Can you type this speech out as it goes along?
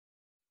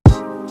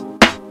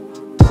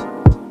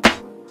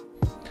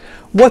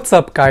What's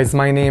up guys,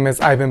 my name is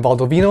Ivan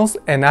Valdovinos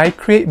and I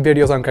create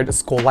videos on graduate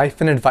school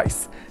life and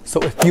advice. So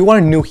if you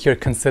are new here,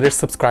 consider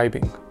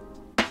subscribing.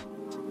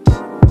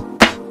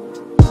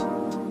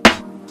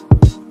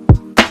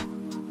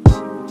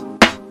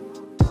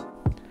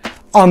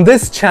 On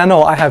this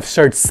channel, I have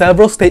shared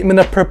several statement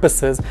of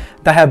purposes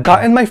that have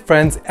gotten my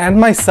friends and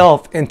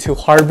myself into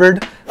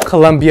Harvard,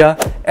 Columbia,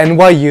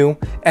 NYU,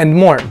 and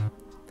more.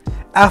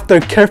 After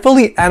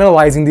carefully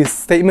analyzing these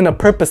statement of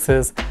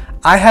purposes,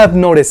 I have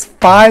noticed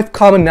 5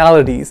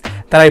 commonalities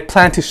that I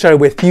plan to share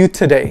with you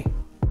today.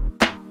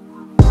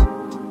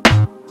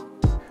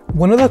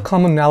 One of the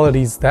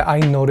commonalities that I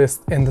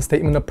noticed in the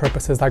statement of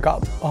purposes that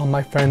got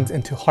my friends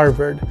into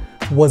Harvard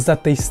was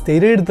that they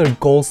stated their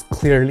goals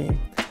clearly.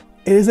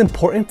 It is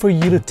important for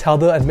you to tell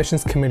the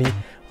admissions committee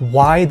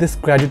why this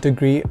graduate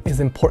degree is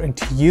important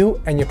to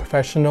you and your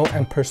professional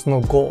and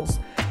personal goals.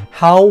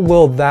 How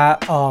will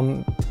that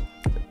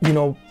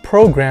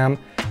program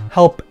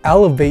help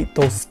elevate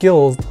those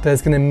skills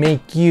that's going to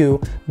make you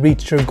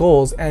reach your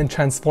goals and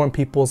transform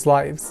people's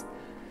lives?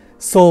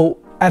 So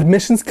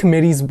admissions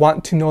committees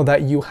want to know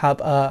that you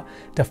have a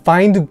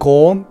defined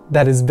goal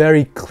that is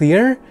very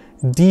clear,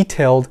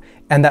 detailed,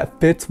 and that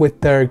fits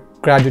with their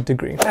graduate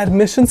degree.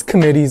 Admissions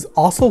committees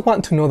also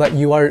want to know that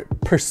you are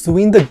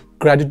pursuing the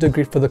graduate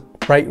degree for the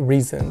right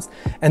reasons.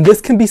 And this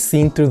can be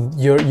seen through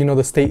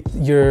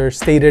your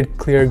stated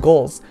clear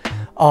goals.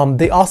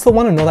 They also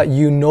want to know that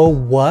you know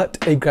what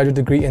a graduate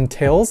degree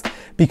entails,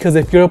 because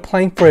if you're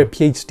applying for a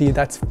PhD,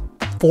 that's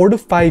 4 to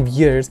 5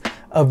 years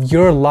of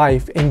your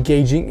life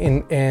engaging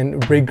in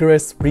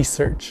rigorous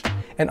research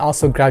and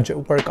also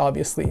graduate work,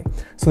 obviously.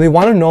 So they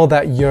want to know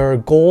that your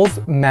goals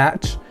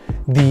match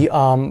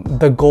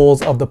the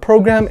goals of the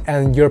program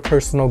and your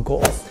personal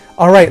goals.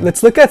 All right,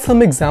 let's look at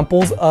some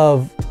examples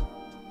of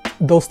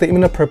those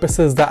statement of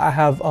purposes that I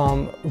have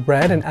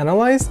read and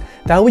analyzed.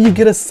 That way you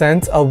get a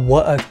sense of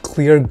what a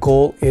clear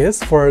goal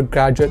is for a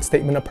graduate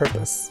statement of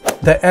purpose.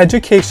 The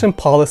Education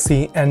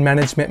Policy and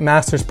Management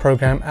Master's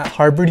Program at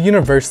Harvard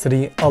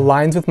University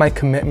aligns with my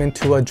commitment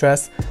to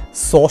address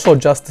social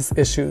justice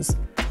issues.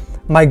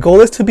 My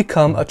goal is to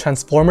become a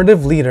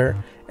transformative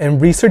leader in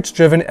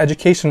research-driven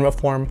education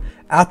reform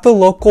at the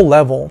local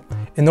level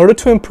in order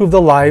to improve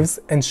the lives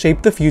and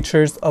shape the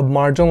futures of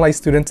marginalized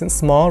students in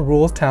small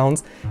rural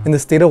towns in the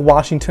state of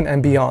Washington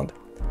and beyond.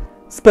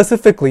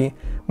 Specifically,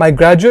 my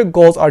graduate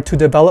goals are to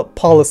develop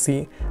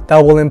policy that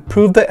will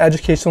improve the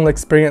educational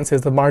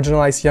experiences of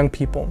marginalized young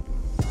people.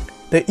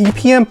 The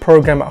EPM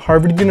program at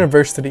Harvard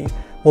University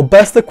will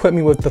best equip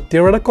me with the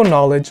theoretical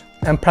knowledge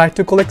and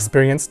practical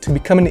experience to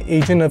become an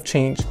agent of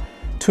change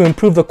to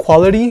improve the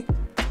quality,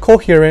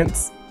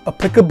 coherence,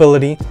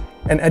 applicability,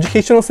 and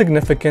educational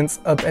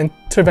significance of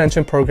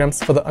intervention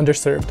programs for the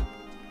underserved.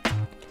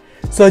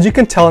 So as you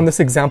can tell in this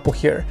example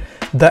here,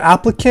 the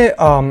applicant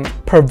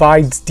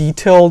provides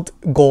detailed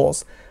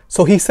goals.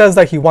 So he says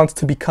that he wants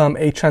to become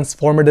a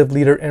transformative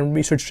leader in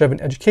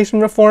research-driven education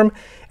reform,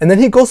 and then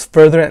he goes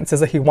further and says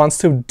that he wants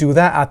to do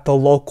that at the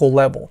local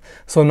level.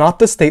 So not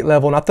the state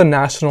level, not the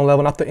national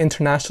level, not the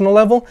international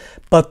level,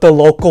 but the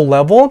local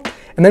level.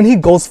 And then he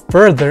goes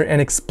further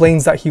and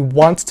explains that he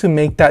wants to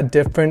make that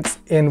difference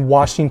in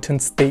Washington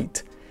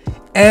state.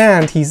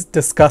 And he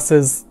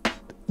discusses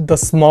the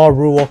small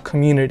rural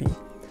community.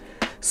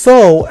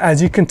 So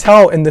as you can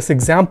tell in this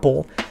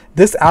example,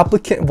 this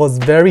applicant was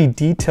very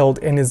detailed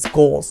in his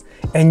goals,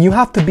 and you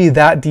have to be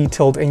that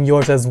detailed in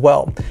yours as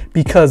well,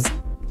 because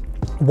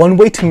one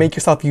way to make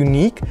yourself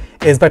unique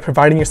is by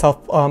providing yourself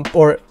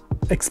or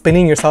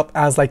explaining yourself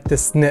as like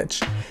this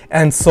niche.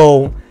 And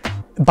so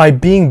by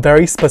being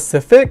very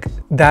specific,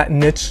 that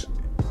niche,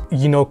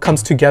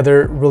 comes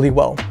together really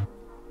well.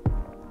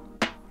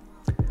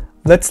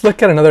 Let's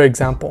look at another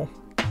example.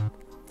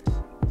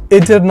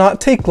 It did not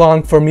take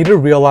long for me to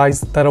realize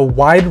that a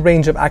wide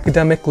range of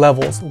academic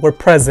levels were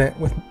present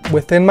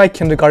within my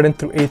kindergarten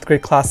through 8th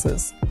grade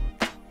classes.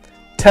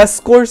 Test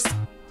scores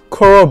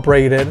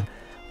corroborated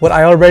what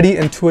I already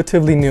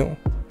intuitively knew.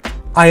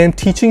 I am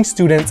teaching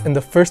students in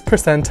the 1st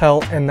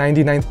percentile and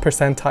 99th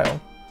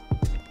percentile.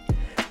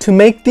 To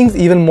make things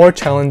even more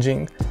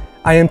challenging,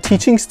 I am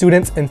teaching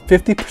students in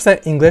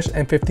 50% English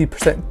and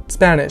 50%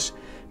 Spanish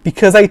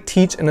because I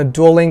teach in a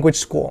dual language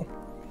school.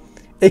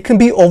 It can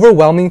be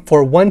overwhelming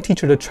for one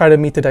teacher to try to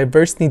meet the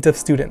diverse needs of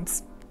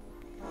students.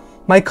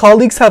 My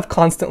colleagues have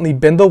constantly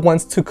been the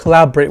ones to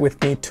collaborate with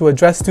me to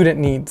address student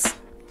needs.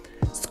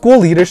 School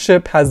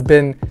leadership has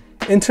been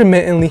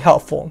intermittently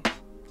helpful.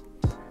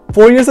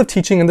 4 years of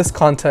teaching in this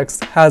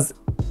context has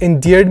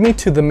endeared me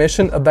to the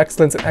mission of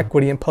excellence and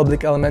equity in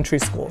public elementary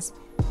schools.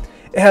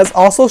 It has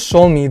also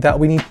shown me that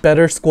we need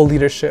better school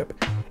leadership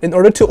in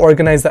order to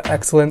organize that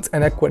excellence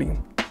and equity.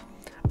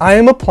 I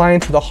am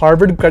applying to the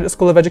Harvard Graduate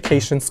School of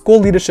Education School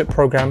Leadership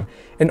Program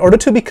in order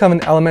to become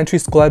an elementary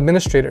school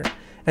administrator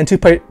and to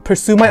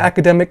pursue my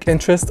academic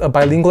interest of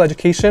bilingual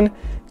education,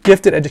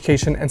 gifted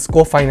education, and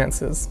school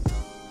finances.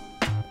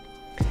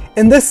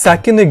 In this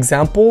second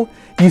example,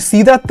 you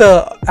see that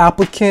the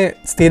applicant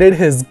stated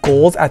his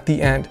goals at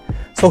the end.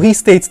 So he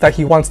states that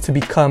he wants to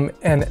become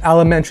an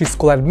elementary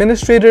school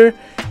administrator,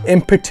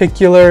 in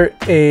particular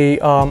a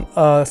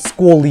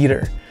school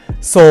leader.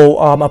 So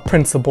a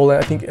principal,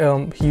 I think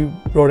he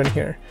wrote in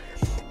here.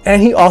 And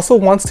he also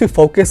wants to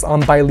focus on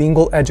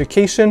bilingual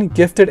education,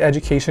 gifted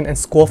education, and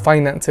school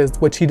finances,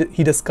 which he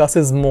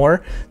discusses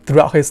more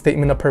throughout his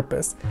statement of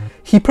purpose.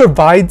 He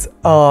provides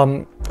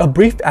a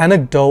brief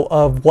anecdote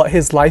of what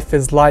his life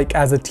is like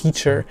as a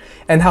teacher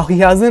and how he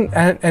hasn't,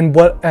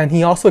 and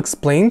he also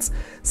explains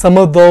some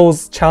of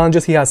those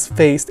challenges he has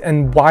faced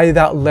and why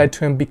that led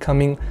to him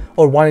becoming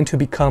or wanting to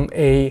become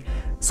a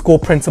school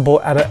principal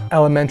at an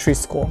elementary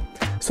school.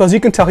 So as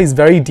you can tell, he's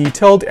very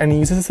detailed and he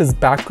uses his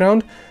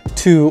background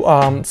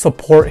to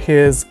support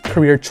his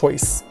career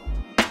choice.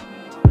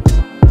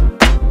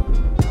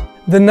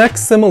 The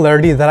next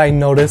similarity that I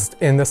noticed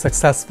in the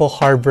successful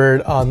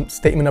Harvard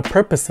statement of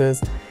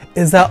purposes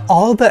is that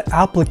all the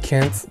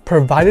applicants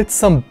provided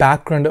some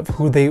background of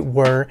who they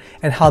were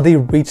and how they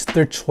reached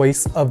their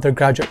choice of their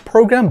graduate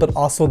program, but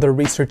also their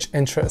research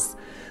interests.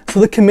 So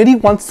the committee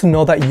wants to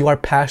know that you are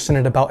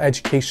passionate about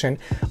education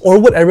or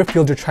whatever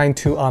field you're trying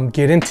to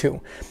get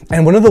into.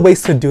 And one of the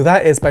ways to do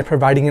that is by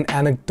providing an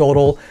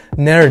anecdotal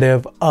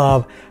narrative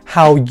of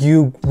how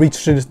you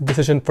reached a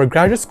decision for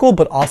graduate school,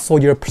 but also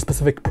your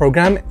specific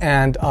program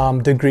and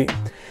degree.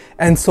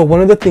 And so one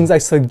of the things I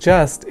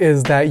suggest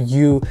is that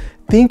you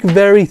think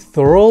very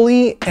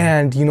thoroughly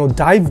and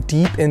dive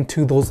deep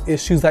into those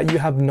issues that you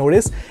have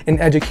noticed in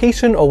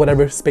education or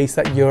whatever space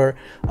that you're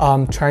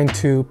trying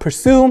to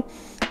pursue,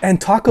 and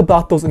talk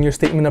about those in your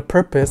statement of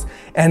purpose,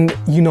 and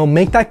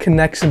make that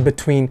connection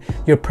between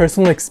your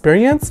personal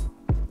experience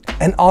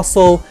and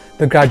also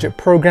the graduate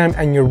program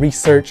and your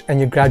research and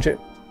your graduate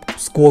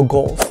school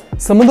goals.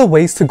 Some of the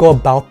ways to go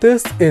about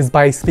this is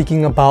by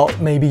speaking about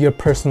maybe your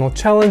personal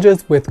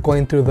challenges with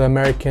going through the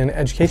American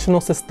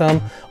educational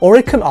system, or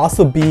it can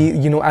also be,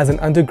 as an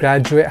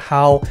undergraduate,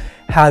 how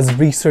has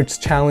research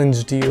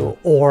challenged you,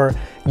 or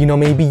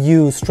maybe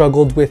you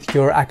struggled with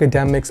your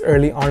academics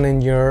early on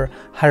in your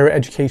higher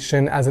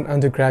education as an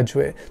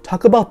undergraduate.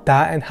 Talk about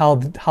that and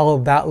how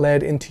that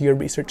led into your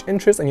research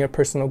interests and your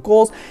personal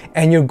goals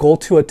and your goal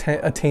to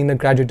attain a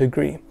graduate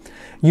degree.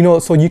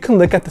 So you can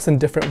look at this in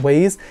different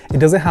ways. It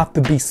doesn't have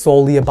to be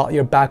solely about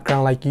your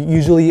background. Like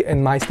usually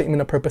in my statement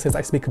of purposes,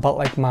 I speak about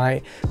like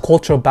my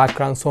cultural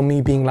background. So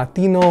me being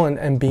Latino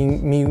and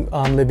being me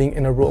living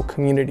in a rural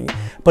community.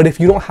 But if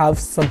you don't have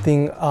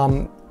something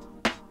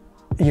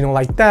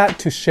like that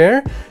to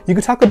share, you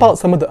could talk about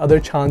some of the other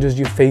challenges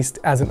you faced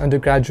as an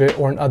undergraduate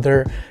or in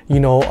other,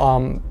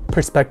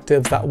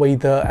 perspectives. That way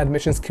the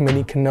admissions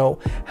committee can know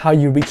how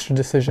you reached a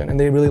decision. And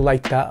they really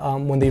like that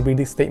when they read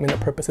the statement of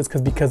purposes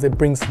because it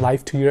brings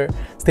life to your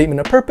statement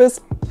of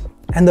purpose.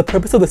 And the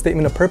purpose of the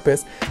statement of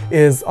purpose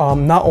is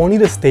not only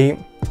to state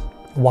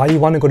why you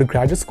want to go to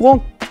graduate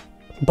school,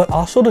 but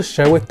also to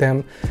share with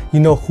them,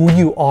 who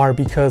you are,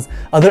 because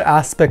other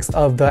aspects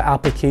of the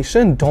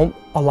application don't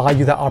allow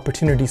you that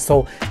opportunity.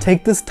 So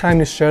take this time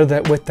to share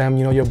that with them,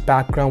 your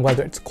background,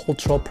 whether it's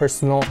cultural,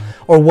 personal,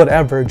 or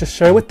whatever. Just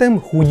share with them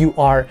who you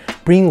are,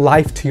 bring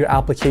life to your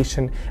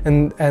application,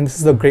 and this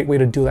is a great way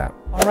to do that.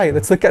 All right,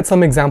 let's look at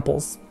some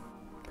examples.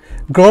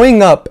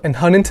 Growing up in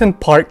Huntington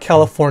Park,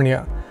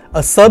 California,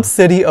 a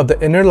sub-city of the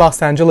inner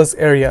Los Angeles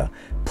area,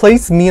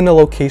 placed me in a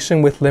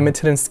location with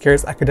limited and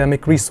scarce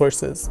academic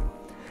resources.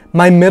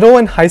 My middle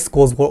and high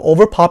schools were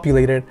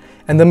overpopulated,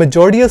 and the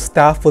majority of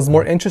staff was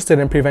more interested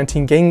in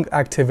preventing gang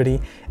activity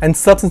and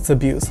substance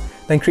abuse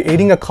than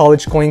creating a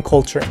college-going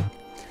culture.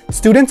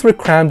 Students were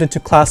crammed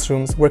into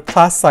classrooms where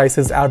class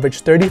sizes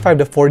averaged 35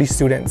 to 40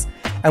 students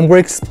and were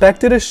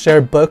expected to share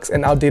books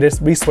and outdated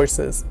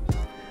resources.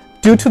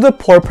 Due to the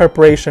poor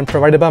preparation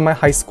provided by my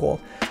high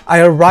school, I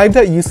arrived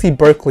at UC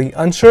Berkeley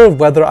unsure of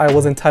whether I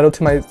was entitled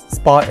to my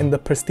spot in the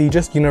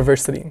prestigious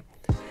university.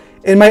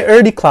 In my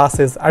early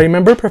classes, I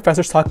remember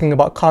professors talking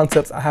about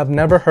concepts I have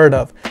never heard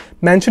of,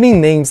 mentioning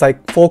names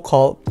like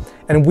Foucault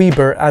and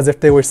Weber as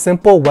if they were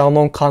simple,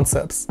 well-known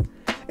concepts.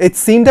 It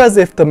seemed as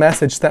if the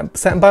message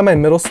sent by my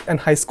middle and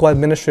high school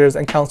administrators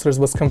and counselors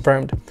was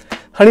confirmed.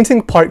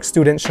 Huntington Park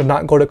students should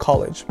not go to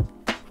college.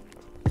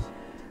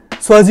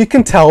 So as you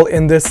can tell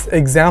in this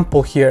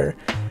example here,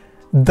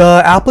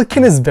 the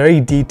applicant is very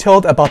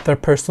detailed about their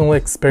personal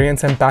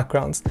experience and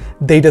backgrounds.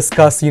 They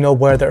discuss,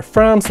 where they're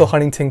from, so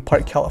Huntington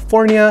Park,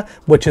 California,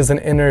 which is an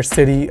inner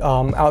city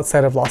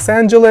outside of Los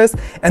Angeles,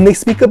 and they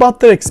speak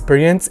about their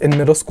experience in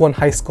middle school and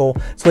high school.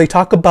 So they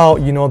talk about,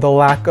 the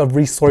lack of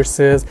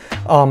resources,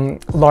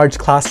 large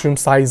classroom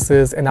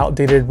sizes, and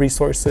outdated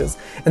resources.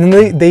 And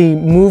then they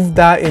move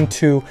that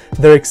into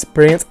their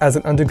experience as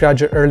an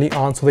undergraduate early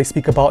on. So they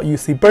speak about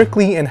UC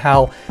Berkeley and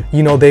how,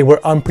 they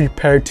were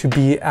unprepared to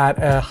be at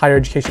a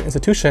higher education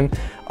institution,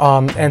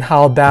 and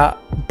how that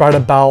brought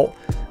about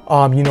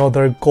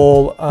their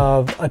goal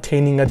of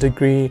attaining a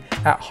degree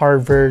at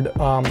Harvard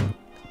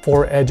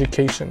for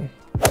education.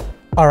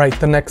 All right,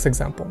 the next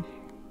example.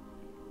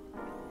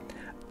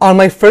 On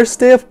my first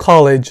day of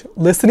college,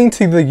 listening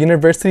to the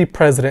university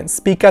president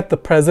speak at the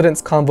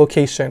president's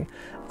convocation,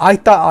 I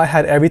thought I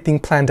had everything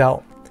planned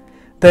out.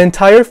 The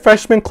entire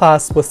freshman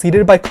class was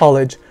seated by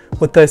college,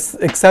 with the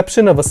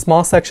exception of a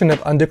small section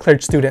of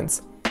undeclared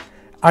students.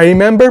 I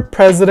remember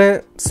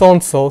President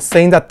so-and-so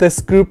saying that this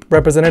group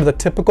represented the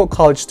typical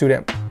college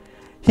student.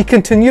 He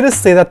continued to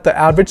say that the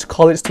average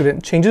college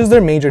student changes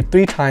their major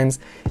 3 times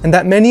and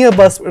that many of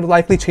us would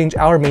likely change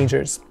our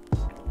majors.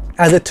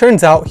 As it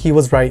turns out, he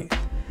was right.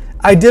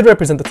 I did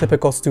represent the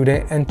typical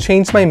student and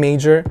changed my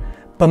major,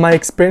 but my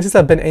experiences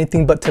have been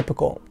anything but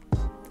typical.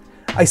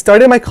 I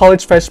started my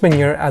college freshman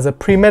year as a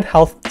pre-med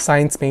health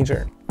science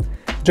major.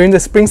 During the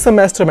spring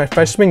semester of my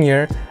freshman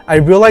year, I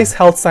realized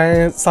health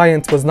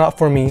science was not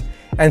for me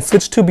and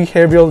switched to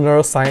behavioral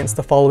neuroscience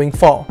the following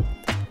fall.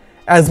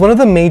 As one of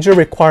the major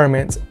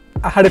requirements,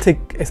 I had to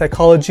take a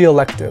psychology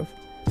elective.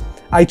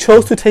 I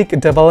chose to take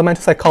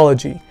developmental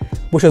psychology,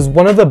 which was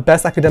one of the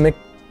best academic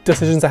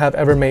decisions I have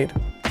ever made.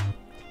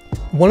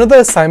 One of the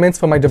assignments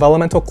for my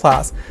developmental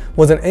class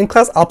was an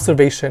in-class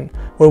observation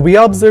where we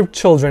observed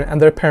children and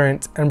their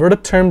parents and wrote a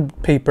term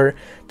paper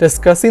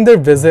discussing their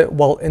visit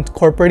while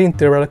incorporating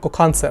theoretical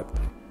concept.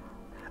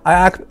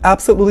 I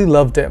absolutely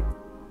loved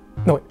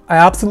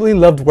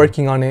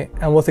working on it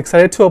and was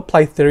excited to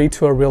apply theory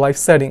to a real-life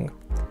setting.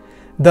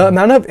 The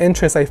amount of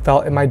interest I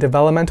felt in my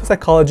developmental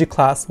psychology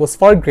class was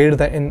far greater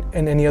than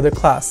in any other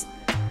class.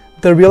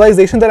 The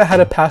realization that I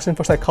had a passion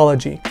for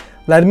psychology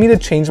led me to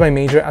change my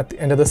major at the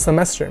end of the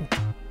semester.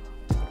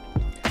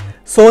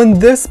 So in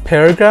this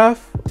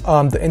paragraph,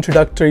 the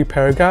introductory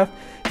paragraph,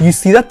 you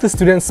see that the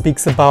student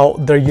speaks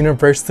about their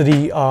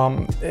university,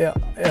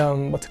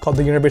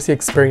 the university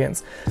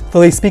experience.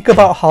 So they speak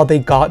about how they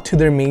got to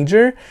their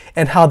major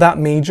and how that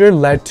major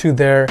led to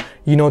their,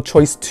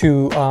 choice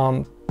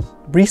to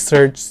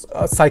research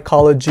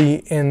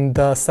psychology in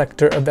the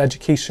sector of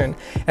education,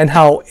 and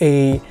how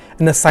an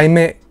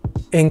assignment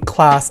in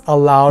class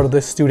allowed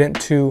the student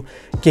to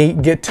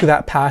get to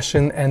that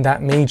passion and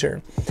that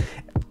major.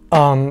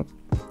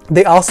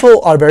 They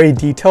also are very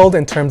detailed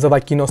in terms of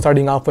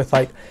starting off with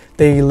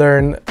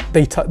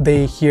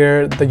they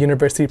hear the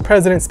university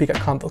president speak at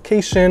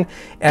convocation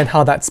and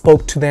how that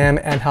spoke to them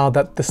and how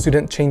that the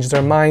student changed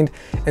their mind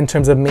in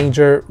terms of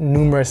major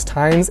numerous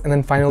times and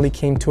then finally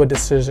came to a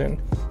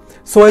decision.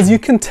 So as you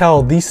can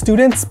tell, these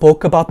students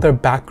spoke about their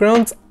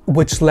backgrounds,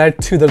 which led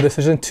to their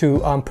decision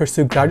to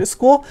pursue graduate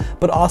school,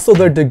 but also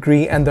their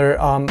degree and their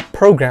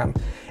program.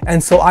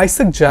 And so I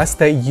suggest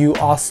that you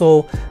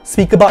also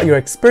speak about your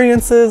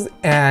experiences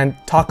and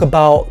talk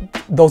about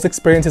those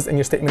experiences in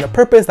your statement of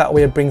purpose. That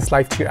way it brings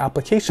life to your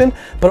application,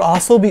 but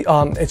also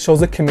it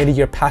shows the committee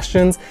your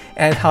passions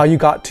and how you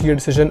got to your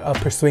decision of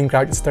pursuing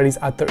graduate studies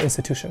at their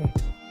institution.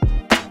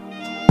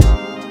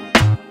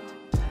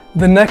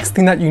 The next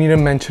thing that you need to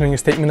mention in your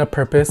statement of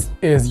purpose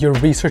is your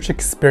research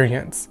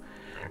experience.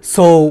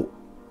 So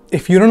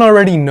if you don't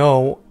already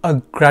know,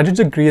 a graduate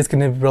degree is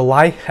going to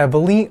rely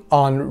heavily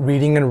on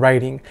reading and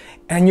writing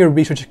and your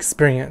research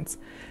experience.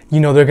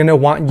 They're going to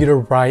want you to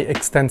write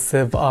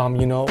extensive,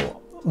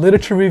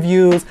 literature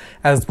reviews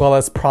as well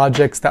as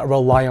projects that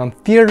rely on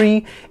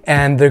theory,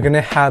 and they're going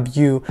to have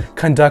you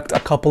conduct a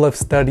couple of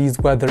studies,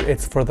 whether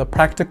it's for the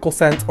practical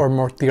sense or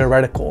more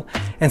theoretical.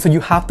 And so you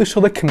have to show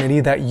the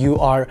committee that you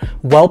are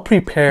well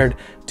prepared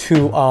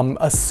to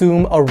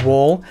assume a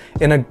role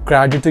in a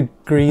graduate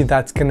degree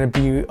that's going to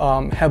be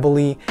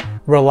heavily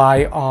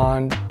rely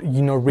on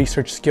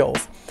research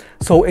skills.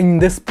 So in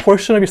this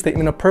portion of your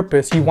statement of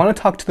purpose, you want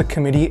to talk to the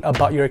committee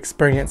about your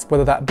experience,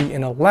 whether that be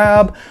in a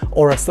lab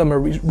or a summer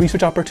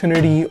research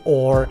opportunity,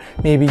 or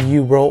maybe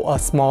you wrote a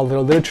small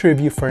little literature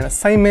review for an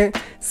assignment.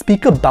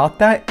 Speak about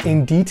that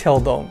in detail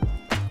though.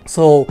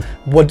 So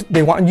what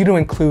they want you to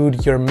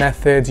include your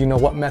methods,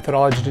 what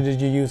methodology did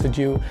you use? Did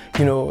you,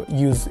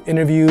 use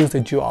interviews?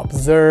 Did you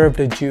observe?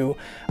 Did you,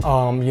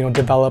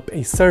 develop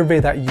a survey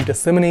that you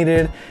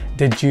disseminated?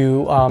 Did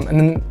you, and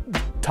then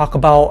talk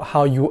about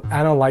how you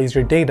analyze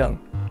your data.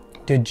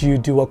 Did you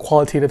do a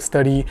qualitative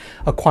study,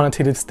 a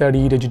quantitative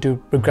study? Did you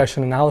do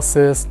regression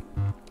analysis?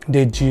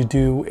 Did you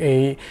do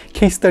a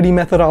case study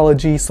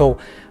methodology? So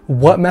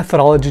what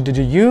methodology did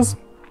you use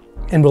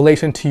in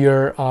relation to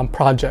your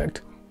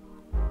project?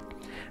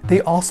 They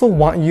also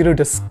want you to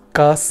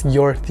discuss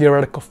your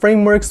theoretical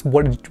frameworks,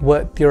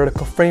 what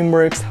theoretical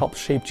frameworks helped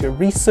shape your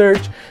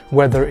research,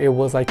 whether it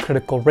was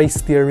critical race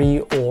theory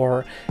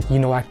or,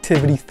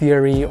 activity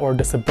theory or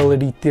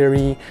disability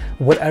theory,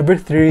 whatever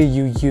theory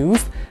you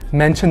used,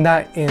 mention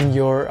that in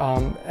your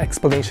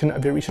explanation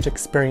of your research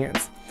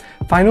experience.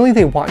 Finally,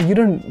 they want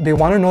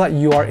to know that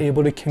you are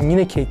able to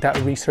communicate that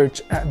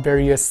research at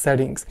various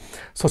settings.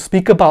 So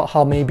speak about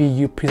how maybe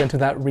you presented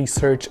that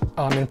research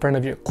in front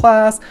of your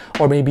class,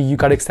 or maybe you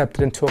got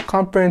accepted into a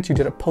conference, you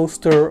did a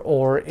poster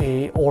or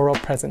a oral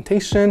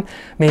presentation.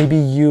 Maybe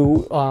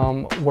you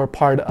were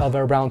part of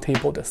a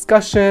roundtable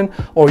discussion,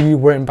 or you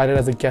were invited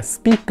as a guest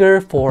speaker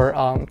for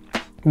a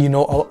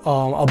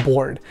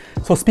board.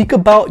 So speak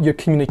about your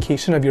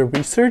communication of your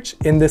research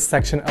in this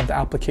section of the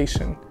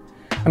application.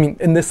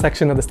 In this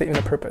section of the statement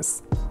of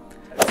purpose.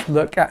 let's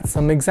look at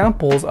some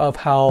examples of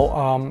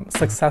how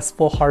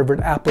successful Harvard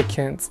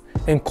applicants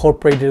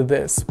incorporated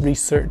this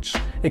research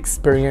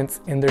experience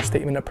in their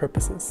statement of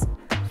purposes.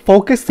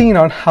 Focusing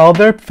on how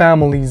their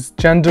families'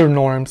 gender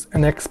norms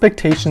and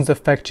expectations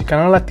affect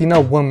Chicano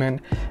Latina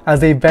women as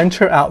they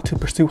venture out to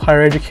pursue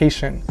higher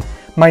education,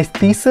 my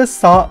thesis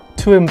sought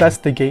to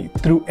investigate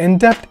through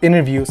in-depth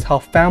interviews how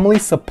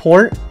families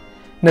support,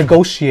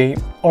 negotiate,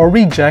 or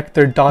reject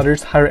their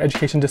daughters' higher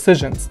education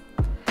decisions.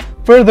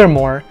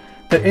 Furthermore,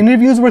 the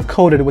interviews were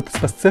coded with a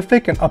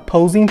specific and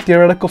opposing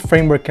theoretical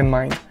framework in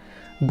mind.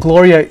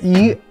 Gloria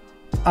E.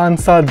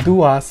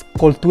 Anzaldua's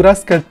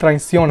Culturas que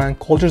Traicionan,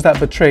 Cultures That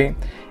Betray,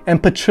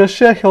 and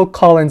Patricia Hill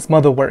Collins'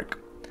 Mother Work.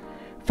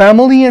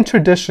 Family and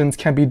traditions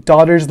can be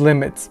daughters'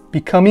 limits,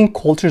 becoming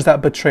cultures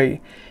that betray,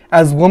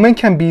 as women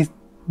can be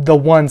the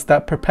ones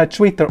that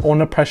perpetuate their own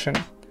oppression.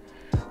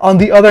 On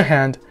the other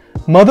hand,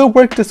 Mother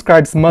Work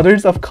describes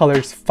mothers of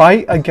color's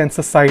fight against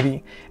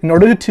society in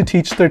order to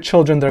teach their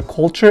children their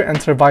culture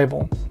and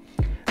survival.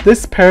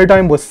 This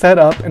paradigm was set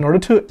up in order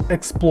to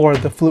explore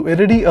the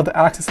fluidity of the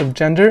axis of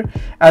gender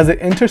as it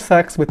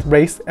intersects with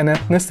race and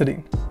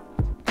ethnicity.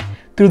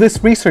 Through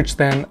this research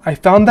then, I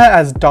found that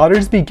as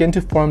daughters begin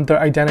to form their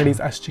identities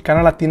as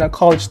Chicana Latina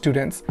college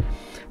students,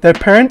 their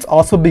parents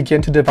also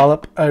begin to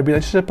develop a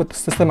relationship with the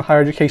system of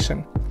higher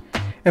education.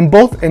 In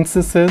both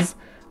instances,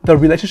 the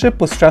relationship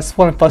was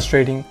stressful and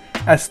frustrating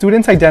as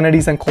students'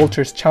 identities and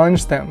cultures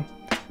challenged them.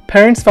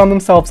 Parents found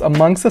themselves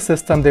amongst a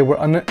system they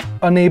were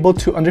unable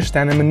to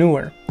understand and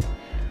maneuver.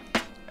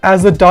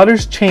 As the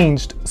daughters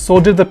changed, so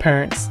did the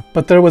parents,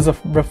 but there was a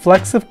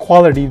reflexive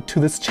quality to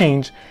this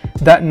change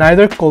that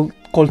neither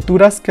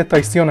Culturas que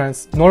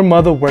Traicionan nor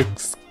Mother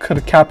Works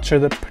could capture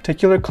the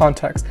particular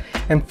context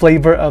and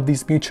flavor of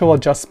these mutual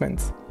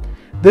adjustments.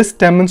 This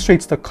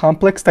demonstrates the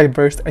complex,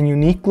 diverse, and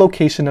unique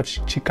location of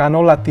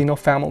Chicano Latino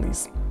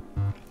families.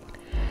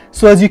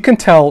 So as you can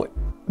tell,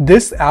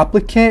 this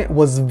applicant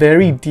was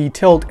very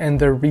detailed in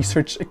their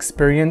research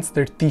experience,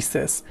 their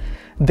thesis.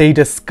 They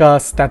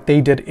discussed that they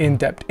did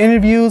in-depth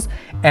interviews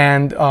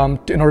and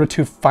in order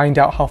to find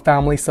out how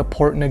families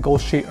support,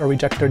 negotiate, or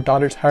reject their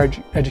daughters' higher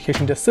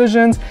education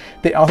decisions.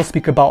 They also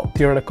speak about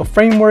theoretical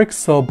frameworks,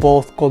 so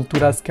both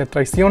Culturas que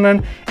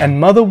Traicionan and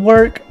Mother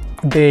Work.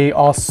 They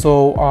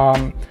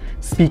also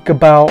speak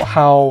about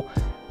how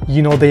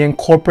they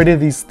incorporated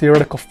these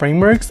theoretical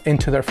frameworks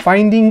into their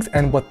findings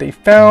and what they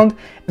found.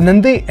 And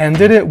then they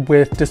ended it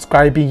with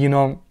describing,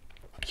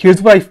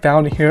 here's what I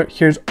found,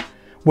 here's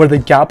where the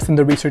gaps in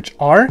the research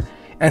are.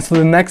 And so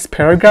the next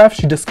paragraph,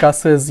 she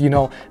discusses,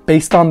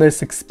 based on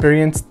this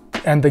experience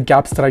and the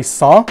gaps that I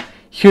saw,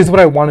 here's what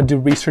I want to do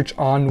research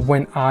on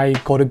when I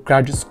go to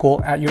graduate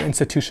school at your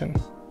institution.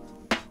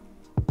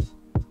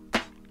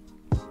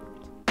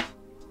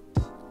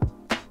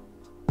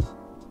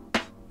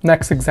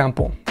 Next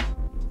example.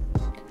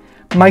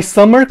 My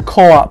summer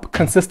co-op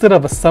consisted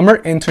of a summer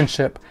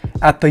internship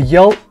at the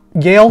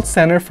Yale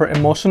Center for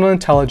Emotional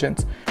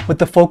Intelligence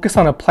with a focus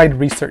on applied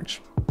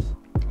research.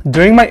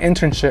 During my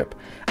internship,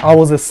 I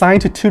was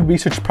assigned to 2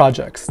 research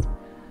projects.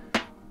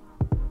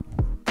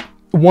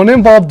 One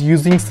involved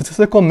using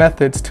statistical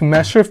methods to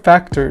measure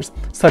factors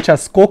such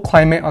as school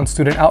climate on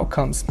student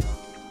outcomes.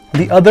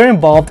 The other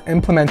involved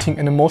implementing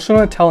an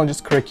emotional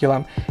intelligence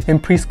curriculum in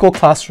preschool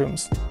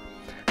classrooms.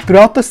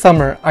 Throughout the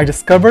summer, I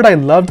discovered I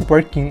loved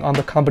working on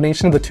the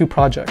combination of the 2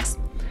 projects.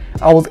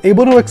 I was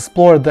able to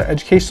explore the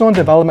educational and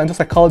developmental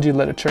psychology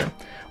literature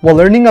while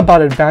learning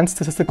about advanced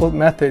statistical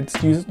methods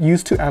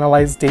used to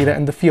analyze data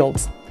in the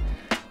fields.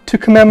 To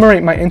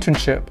commemorate my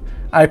internship,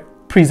 I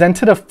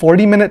presented a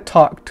 40-minute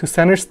talk to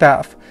center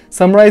staff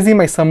summarizing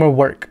my summer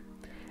work.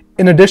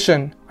 In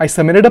addition, I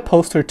submitted a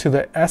poster to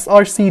the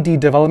SRCD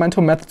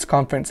Developmental Methods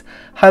Conference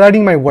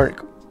highlighting my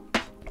work.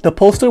 The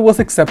poster was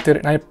accepted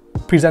and I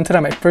presented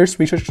at my first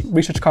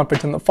research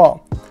conference in the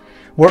fall,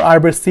 where I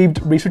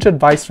received research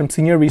advice from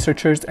senior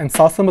researchers and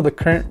saw some of the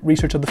current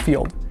research of the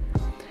field.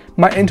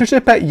 My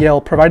internship at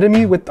Yale provided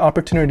me with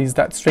opportunities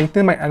that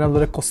strengthened my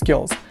analytical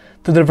skills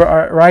through the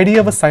variety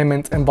of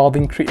assignments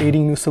involving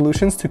creating new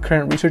solutions to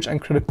current research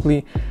and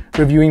critically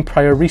reviewing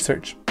prior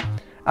research.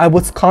 I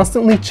was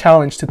constantly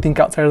challenged to think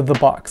outside of the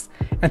box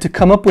and to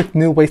come up with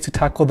new ways to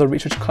tackle the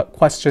research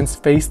questions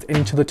faced in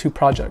each of the 2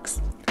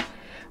 projects.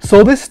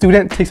 So this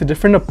student takes a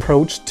different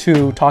approach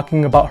to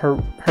talking about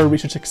her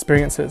research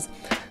experiences.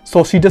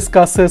 So she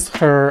discusses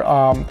her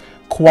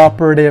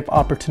cooperative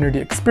opportunity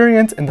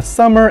experience in the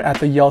summer at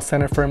the Yale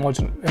Center for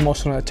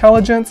Emotional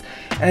Intelligence,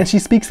 and she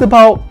speaks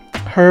about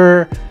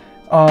her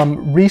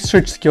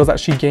research skills that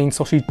she gained.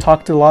 So she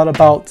talked a lot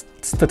about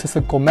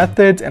statistical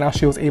methods and how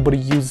she was able to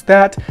use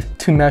that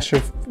to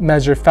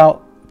measure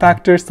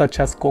factors such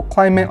as school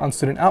climate on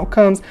student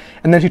outcomes.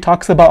 And then she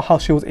talks about how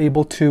she was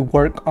able to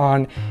work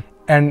on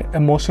an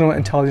emotional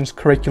intelligence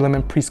curriculum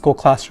in preschool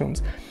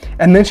classrooms.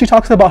 And then she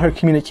talks about her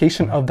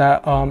communication of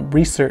that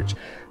research.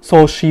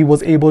 So she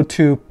was able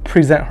to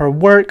present her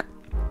work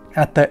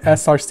at the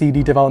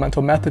SRCD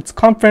Developmental Methods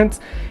Conference,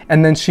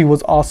 and then she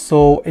was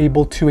also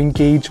able to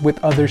engage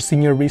with other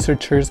senior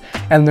researchers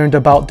and learned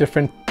about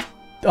different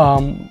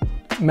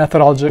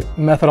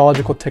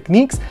methodological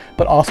techniques,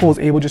 but also was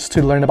able just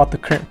to learn about the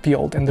current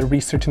field and the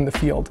research in the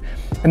field.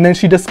 And then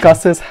she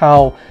discusses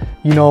how,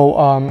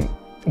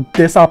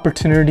 this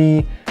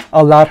opportunity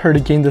allowed her to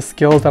gain the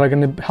skills that are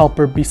going to help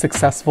her be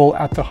successful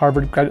at the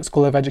Harvard Graduate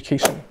School of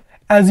Education.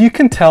 As you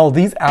can tell,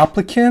 these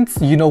applicants,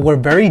 were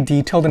very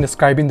detailed in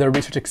describing their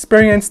research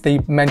experience. They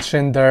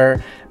mentioned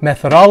their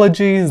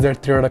methodologies, their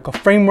theoretical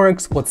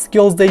frameworks, what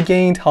skills they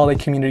gained, how they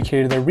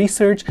communicated their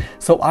research.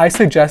 So I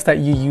suggest that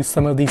you use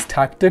some of these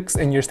tactics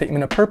in your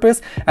statement of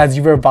purpose as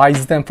you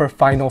revise them for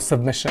final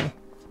submission.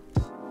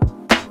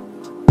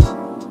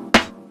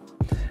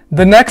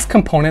 The next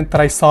component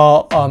that I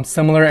saw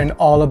similar in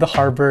all of the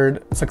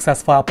Harvard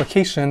successful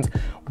applications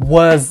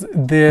was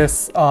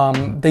this,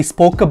 they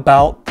spoke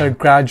about their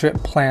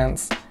graduate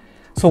plans.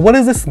 So what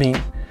does this mean?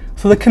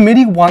 So the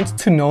committee wants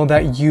to know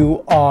that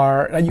you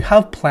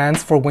have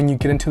plans for when you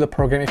get into the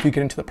program, if you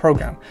get into the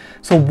program.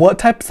 So what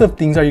types of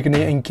things are you going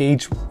to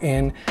engage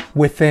in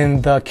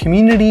within the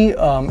community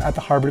at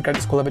the Harvard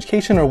Graduate School of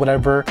Education or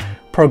whatever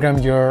program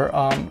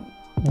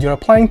you're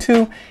applying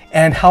to,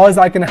 and how is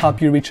that going to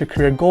help you reach your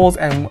career goals,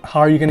 and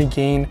how are you going to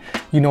gain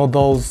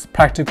those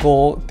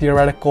practical,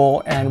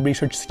 theoretical, and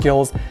research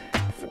skills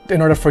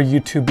in order for you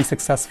to be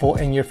successful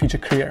in your future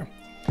career.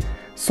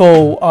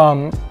 So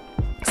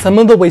some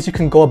of the ways you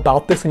can go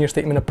about this in your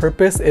statement of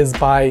purpose is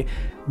by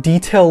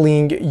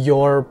detailing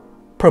your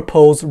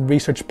proposed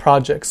research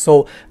projects.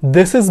 So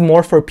this is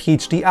more for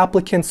PhD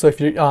applicants. So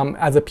if you're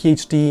as a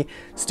PhD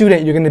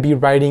student, you're going to be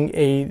writing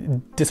a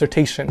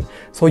dissertation.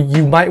 So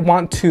you might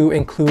want to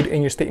include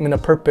in your statement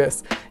of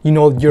purpose,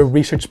 your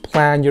research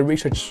plan, your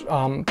research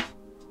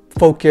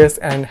focus,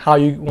 and how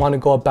you want to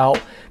go about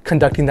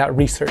conducting that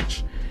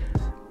research.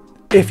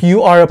 If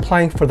you are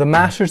applying for the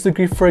master's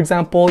degree, for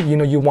example,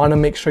 you want to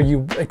make sure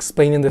you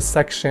explain in this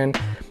section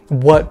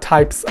what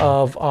types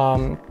of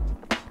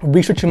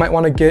research you might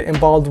want to get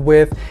involved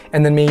with,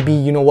 and then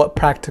maybe what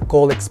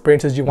practical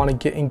experiences you want to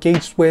get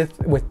engaged with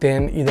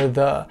within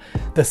either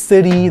the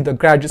city, the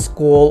graduate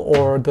school,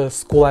 or the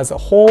school as a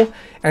whole.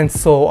 And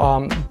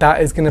so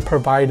that is going to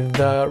provide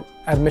the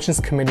admissions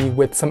committee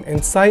with some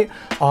insight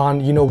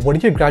on what are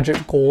your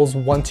graduate goals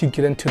once you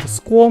get into the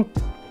school,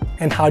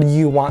 and how do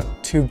you want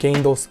to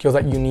gain those skills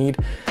that you need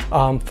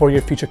for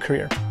your future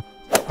career.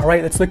 All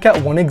right, let's look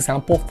at one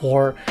example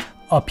for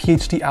a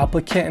PhD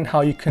applicant and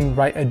how you can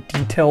write a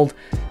detailed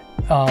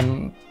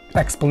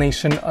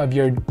explanation of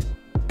your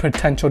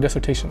potential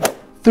dissertation.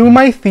 Through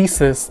my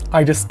thesis,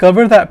 I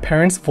discovered that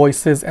parents'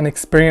 voices and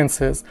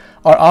experiences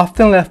are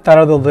often left out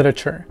of the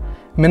literature,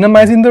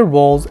 minimizing their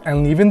roles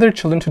and leaving their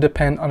children to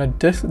depend on a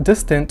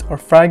distant or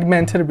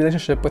fragmented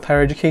relationship with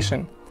higher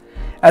education.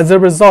 As a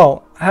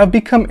result, I have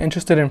become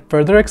interested in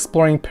further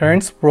exploring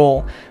parents'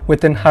 role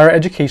within higher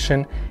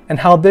education and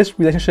how this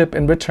relationship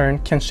in return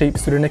can shape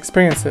student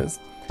experiences.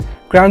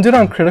 Grounded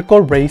on critical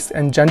race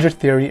and gender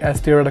theory as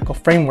theoretical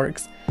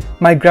frameworks,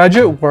 my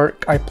graduate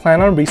work, I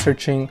plan on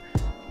researching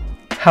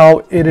how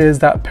it is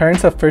that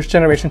parents of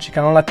first-generation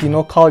Chicano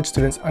Latino college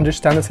students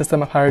understand the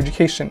system of higher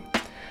education.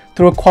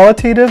 Through a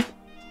qualitative,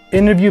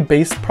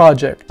 interview-based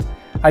project,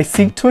 I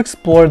seek to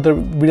explore the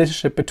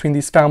relationship between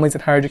these families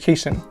and higher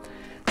education.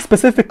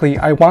 Specifically,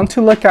 I want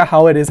to look at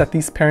how it is that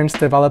these parents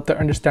develop their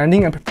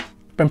understanding and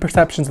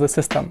perceptions of the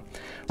system.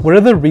 What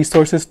are the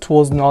resources,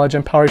 tools, knowledge,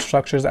 and power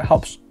structures that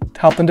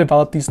help them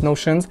develop these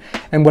notions,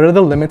 and what are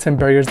the limits and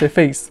barriers they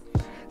face?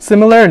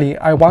 Similarly,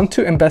 I want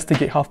to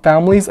investigate how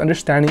families'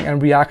 understanding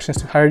and reactions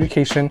to higher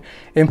education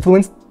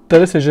influence the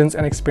decisions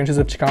and experiences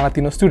of Chicano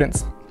Latino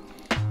students.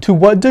 To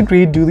what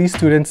degree do these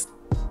students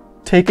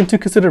take into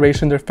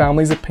consideration their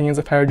families' opinions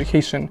of higher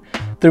education,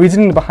 the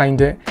reasoning behind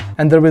it,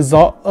 and the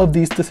result of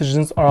these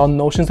decisions are all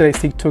notions that I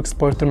seek to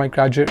explore through my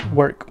graduate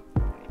work.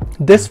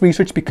 This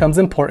research becomes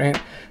important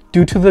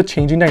due to the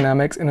changing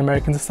dynamics in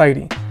American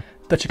society.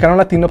 The Chicano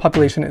Latino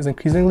population is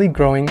increasingly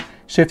growing,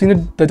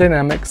 shifting the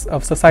dynamics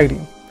of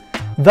society.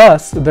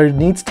 Thus, there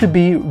needs to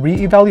be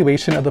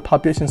re-evaluation of the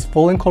population's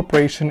full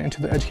incorporation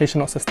into the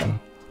educational system.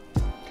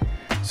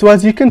 So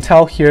as you can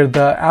tell here,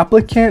 the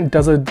applicant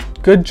does a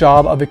good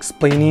job of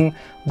explaining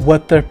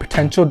what their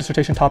potential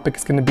dissertation topic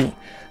is going to be.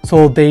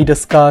 So they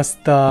discuss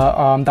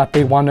that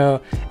they want to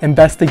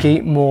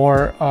investigate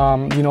more,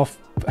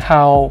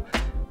 how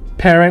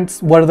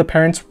what are the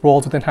parents'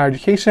 roles within higher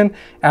education,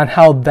 and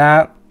how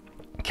that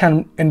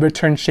can in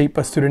return shape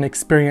a student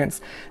experience.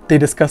 They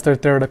discuss their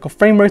theoretical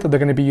framework that they're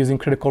going to be using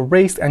critical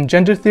race and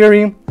gender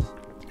theory.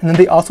 And then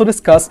they also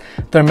discuss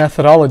their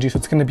methodology. So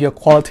it's going to be a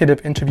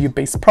qualitative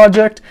interview-based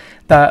project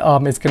that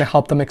is going to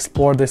help them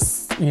explore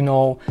this,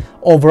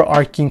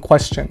 overarching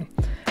question.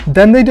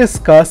 Then they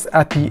discuss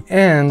at the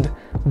end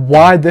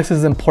why this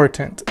is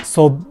important.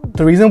 So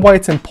the reason why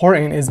it's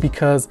important is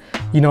because,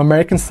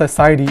 American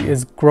society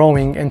is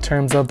growing in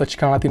terms of the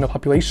Chicano Latino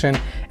population,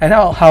 and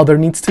how there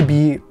needs to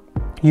be,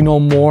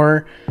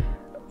 more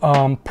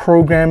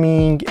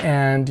programming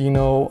and,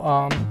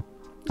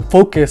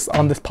 focus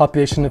on this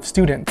population of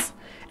students.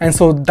 And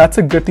so that's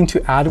a good thing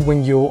to add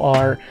when you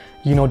are,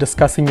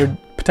 discussing your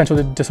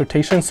potential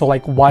dissertation. So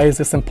like, why is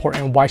this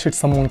important? Why should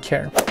someone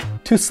care?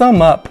 To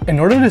sum up, in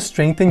order to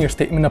strengthen your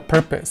statement of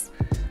purpose,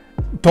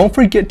 don't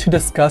forget to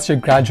discuss your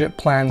graduate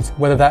plans,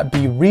 whether that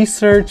be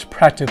research,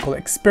 practical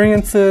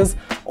experiences,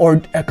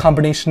 or a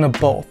combination of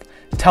both.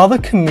 Tell the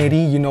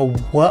committee,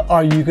 what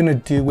are you going to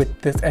do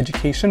with this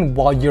education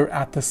while you're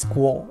at the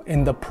school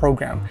in the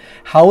program?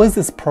 How is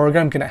this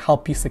program going to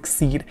help you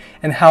succeed?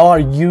 And how are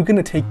you going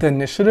to take the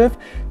initiative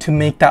to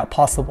make that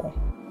possible?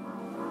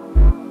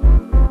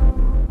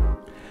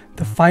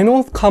 The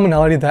final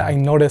commonality that I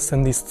noticed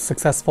in these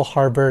successful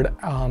Harvard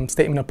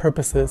statement of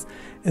purposes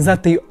is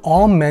that they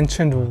all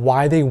mentioned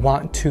why they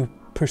want to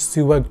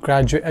pursue a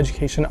graduate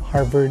education at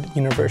Harvard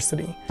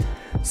University.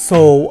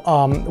 So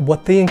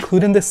what they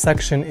include in this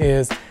section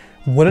is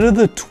what are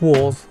the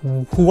tools,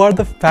 who are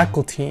the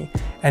faculty,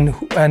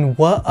 and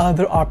what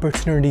other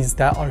opportunities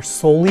that are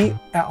solely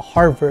at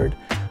Harvard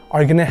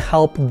are going to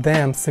help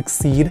them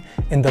succeed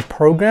in the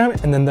program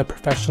and then their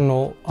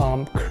professional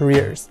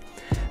careers.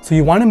 So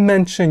you want to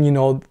mention,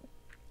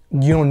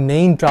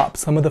 name drop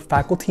some of the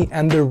faculty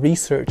and their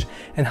research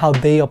and how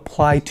they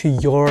apply to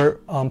your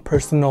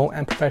personal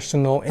and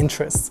professional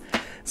interests.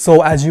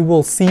 So as you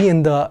will see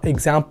in the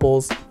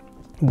examples,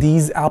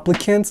 these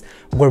applicants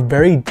were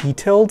very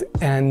detailed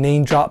and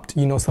name dropped,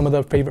 some of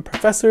their favorite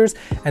professors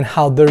and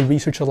how their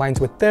research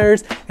aligns with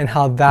theirs and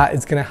how that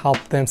is going to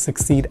help them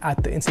succeed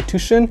at the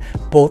institution,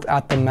 both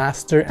at the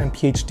master and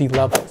PhD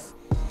levels.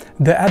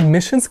 The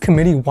admissions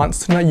committee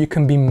wants to know that you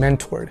can be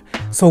mentored.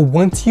 So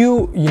once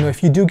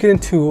if you do get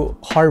into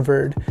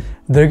Harvard,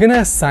 they're gonna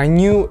assign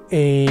you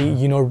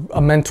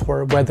a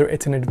mentor, whether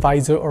it's an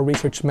advisor or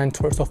research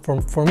mentor. So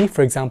for me,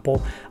 for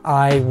example,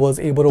 I was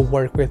able to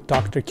work with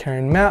Dr.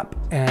 Karen Mapp,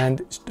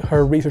 and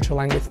her research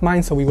aligned with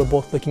mine. So we were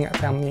both looking at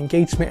family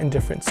engagement in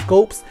different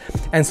scopes.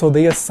 And so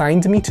they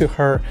assigned me to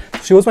her.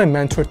 She was my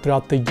mentor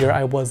throughout the year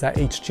I was at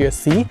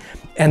Hgse.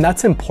 And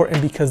that's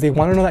important because they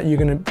want to know that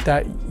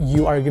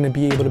you are gonna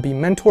be able to be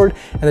mentored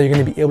and that you're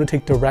gonna be able to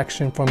take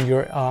direction from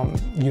your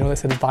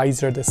this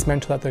advisor, this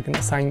mentor that they're gonna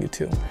assign you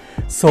to.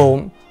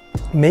 So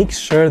make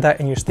sure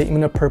that in your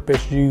statement of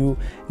purpose you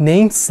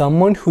name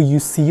someone who you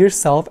see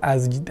yourself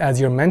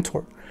as your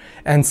mentor.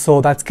 And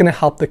so that's gonna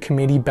help the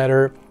committee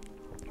better,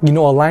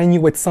 align you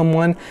with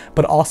someone.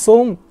 But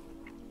also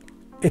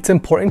it's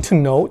important to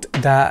note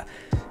that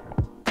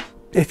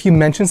if you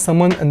mention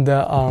someone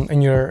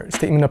in your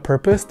statement of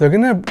purpose, they're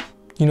gonna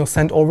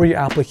send over your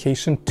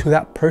application to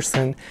that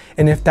person,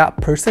 and if that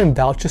person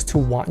vouches to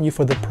want you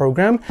for the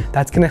program,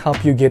 that's gonna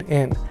help you get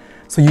in.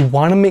 So you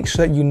want to make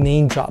sure that you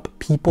name drop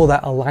people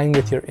that align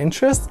with your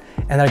interests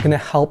and that are gonna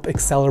help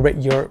accelerate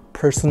your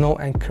personal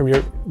and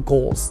career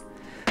goals.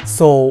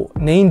 So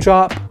name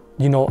drop,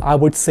 I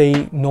would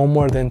say no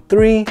more than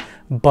 3,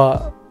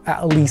 but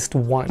at least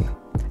 1.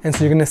 And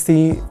so you're gonna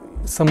see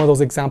some of those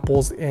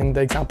examples in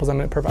the examples I'm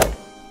going to provide.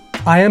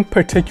 I am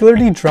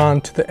particularly drawn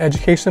to the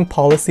Education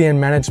Policy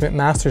and Management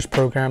Master's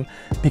program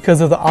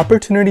because of the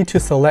opportunity to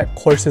select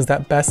courses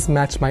that best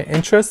match my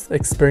interests,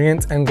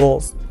 experience, and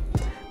goals.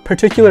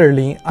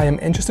 Particularly, I am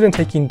interested in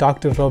taking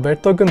Dr.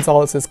 Roberto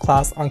Gonzalez's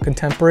class on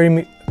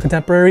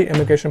contemporary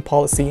immigration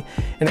policy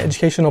and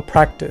educational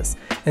practice,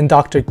 and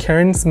Dr.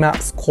 Karen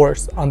Mapp's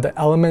course on the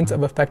elements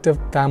of effective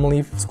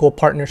family-school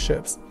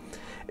partnerships.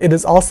 It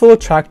is also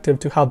attractive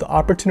to have the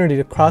opportunity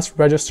to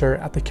cross-register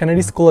at the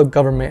Kennedy School of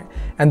Government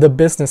and the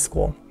Business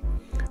School.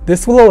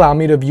 This will allow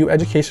me to view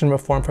education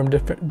reform from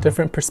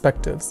different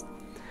perspectives.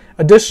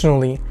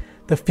 Additionally,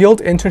 the field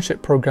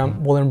internship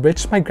program will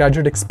enrich my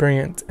graduate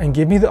experience and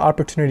give me the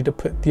opportunity to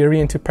put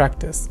theory into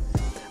practice.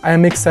 I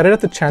am excited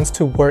at the chance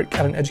to work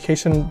at an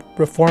education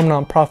reform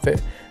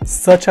nonprofit,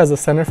 such as the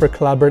Center for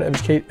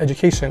Collaborative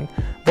Education,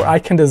 where I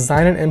can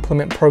design and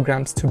implement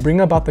programs to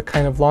bring about the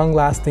kind of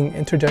long-lasting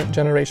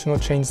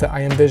intergenerational change that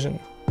I envision.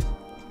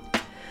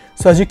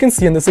 So as you can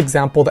see in this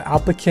example, the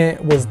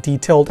applicant was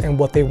detailed in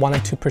what they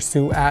wanted to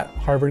pursue at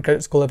Harvard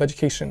Graduate School of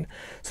Education.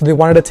 So they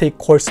wanted to take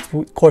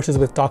courses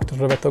with Dr.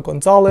 Roberto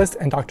Gonzalez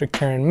and Dr.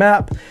 Karen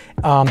Mapp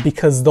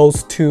because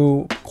those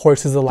two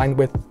courses aligned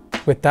with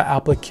that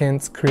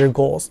applicant's career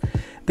goals.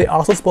 They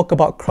also spoke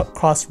about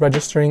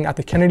cross-registering at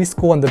the Kennedy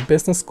School and the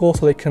Business School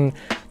so they can,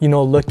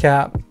 look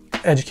at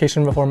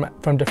education reform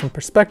from different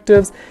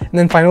perspectives. And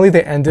then finally,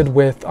 they ended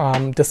with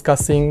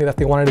discussing that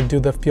they wanted to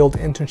do the field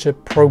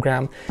internship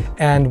program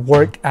and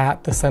work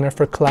at the Center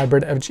for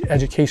Collaborative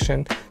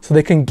Education so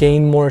they can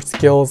gain more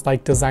skills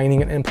like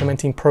designing and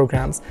implementing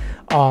programs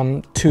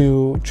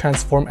to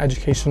transform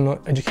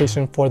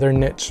education for their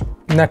niche.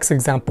 Next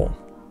example.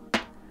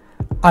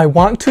 I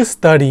want to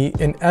study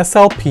in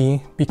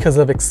SLP because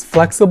of its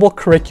flexible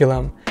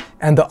curriculum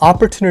and the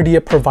opportunity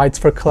it provides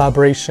for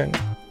collaboration.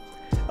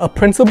 A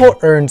principal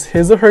earns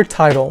his or her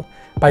title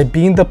by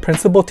being the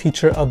principal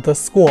teacher of the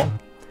school.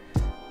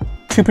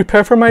 To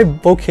prepare for my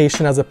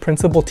vocation as a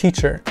principal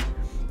teacher,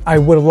 I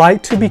would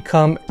like to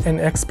become an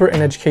expert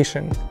in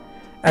education.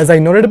 As I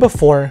noted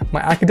before,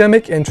 my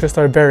academic interests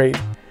are varied: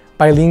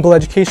 bilingual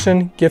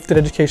education, gifted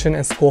education,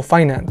 and school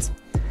finance.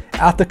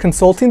 After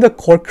consulting the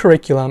core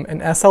curriculum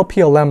and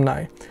SLP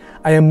alumni,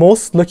 I am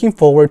most looking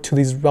forward to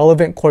these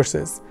relevant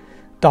courses: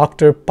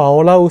 Dr.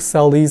 Paola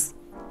Uccelli's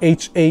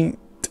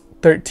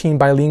H813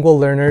 Bilingual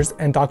Learners,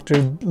 and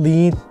Dr.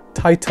 Lee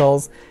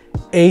Titel's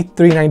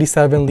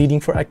A397 Leading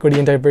for Equity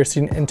and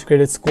Diversity in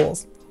Integrated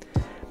Schools.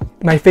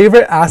 My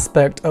favorite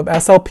aspect of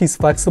SLP's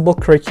flexible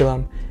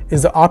curriculum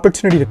is the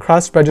opportunity to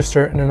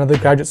cross-register in another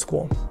graduate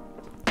school.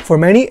 For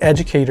many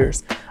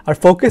educators, our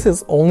focus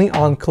is only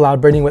on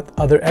collaborating with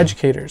other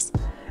educators.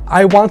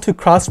 I want to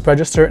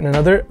cross-register in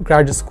another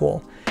graduate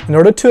school in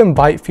order to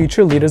invite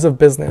future leaders of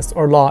business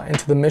or law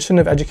into the mission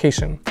of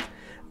education.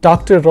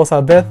 Dr.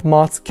 Rosabeth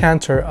Moss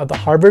Cantor of the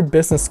Harvard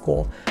Business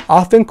School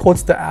often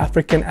quotes the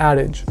African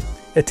adage,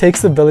 "It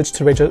takes a village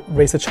to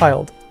raise a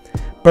child,"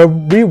 but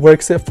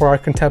reworks it for our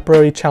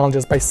contemporary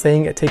challenges by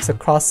saying it takes a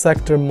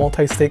cross-sector,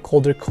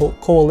 multi-stakeholder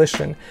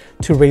coalition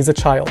to raise a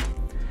child.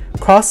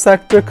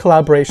 Cross-sector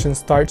collaboration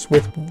starts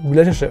with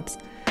relationships.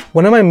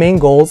 One of my main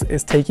goals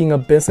is taking a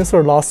business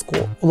or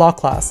law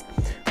class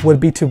would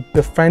be to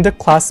befriend a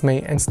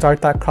classmate and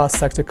start that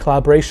cross-sector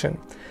collaboration.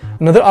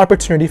 Another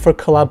opportunity for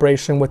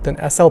collaboration with an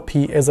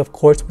SLP is, of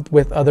course,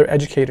 with other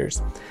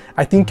educators.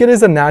 I think it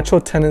is a natural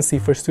tendency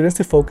for students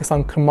to focus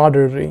on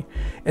camaraderie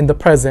in the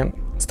present,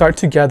 start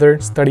together,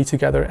 study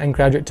together, and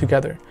graduate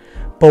together.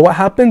 But what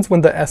happens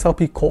when the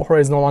SLP cohort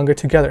is no longer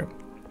together?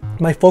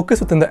 My focus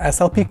within the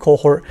SLP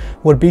cohort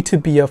would be to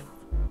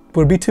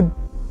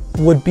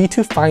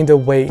find a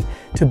way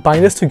to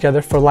bind us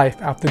together for life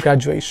after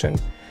graduation.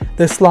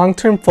 This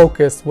long-term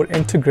focus would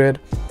integrate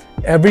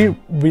every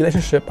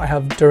relationship I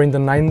have during the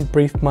 9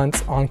 brief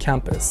months on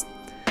campus.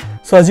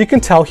 So as you can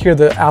tell here,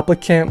 the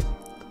applicant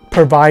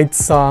provides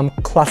some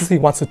classes he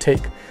wants to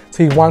take.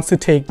 So he wants to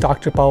take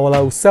Dr. Paola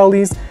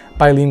Uccelli's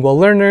Bilingual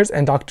Learners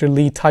and Dr.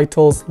 Lee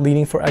Titel's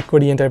Leading for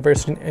Equity and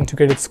Diversity in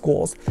Integrated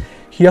Schools.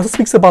 He also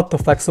speaks about the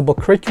flexible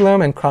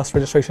curriculum and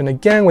cross-registration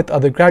again with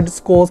other graduate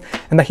schools,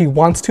 and that he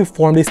wants to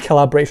form these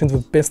collaborations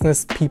with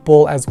business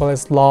people as well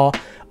as law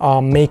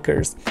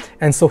makers.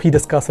 And so he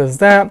discusses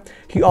that.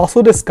 He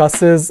also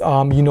discusses,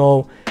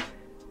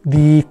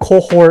 the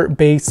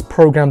cohort-based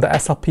program, the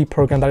SLP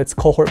program, that it's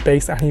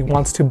cohort-based, and he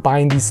wants to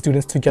bind these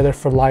students together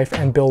for life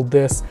and build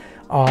this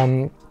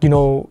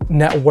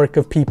network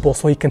of people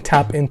so he can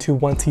tap into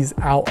once he's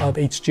out of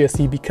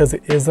Hgse, because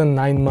it is a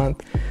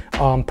 9-month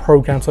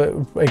program,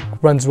 so it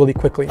runs really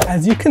quickly.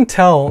 As you can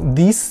tell,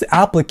 these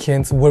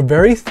applicants were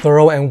very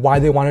thorough in why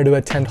they wanted to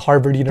attend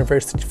Harvard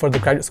University for the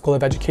Graduate School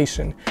of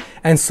Education.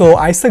 And so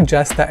I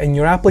suggest that in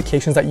your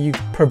applications that you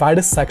provide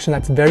a section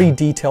that's very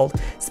detailed.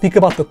 Speak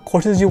about the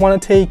courses you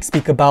want to take,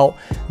 speak about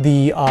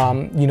the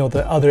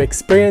the other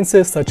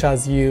experiences such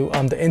as the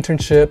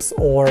internships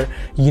or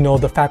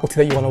the faculty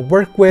that you want to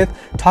work with.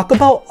 Talk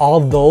about all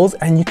of those,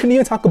 and you can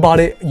even talk about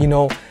it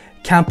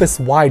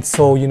campus-wide.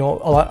 So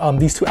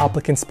these two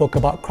applicants spoke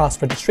about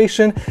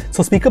cross-registration,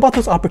 so speak about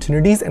those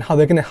opportunities and how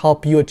they're going to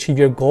help you achieve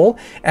your goal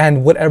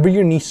and whatever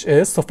your niche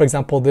is. So for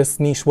example, this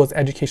niche was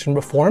education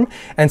reform,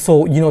 and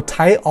so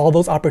tie all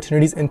those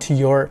opportunities into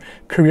your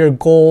career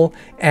goal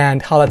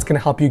and how that's going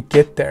to help you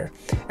get there.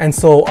 And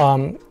so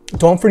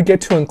don't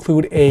forget to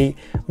include a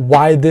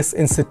why this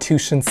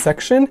institution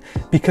section,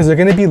 because they're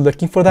going to be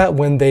looking for that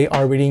when they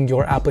are reading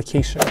your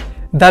application.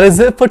 That is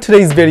it for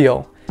today's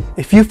video.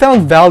 If you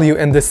found value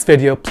in this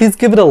video, please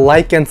give it a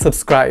like and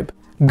subscribe.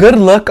 Good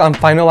luck on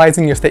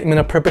finalizing your statement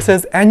of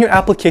purposes and your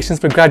applications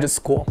for graduate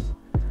school.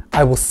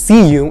 I will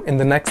see you in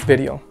the next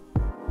video.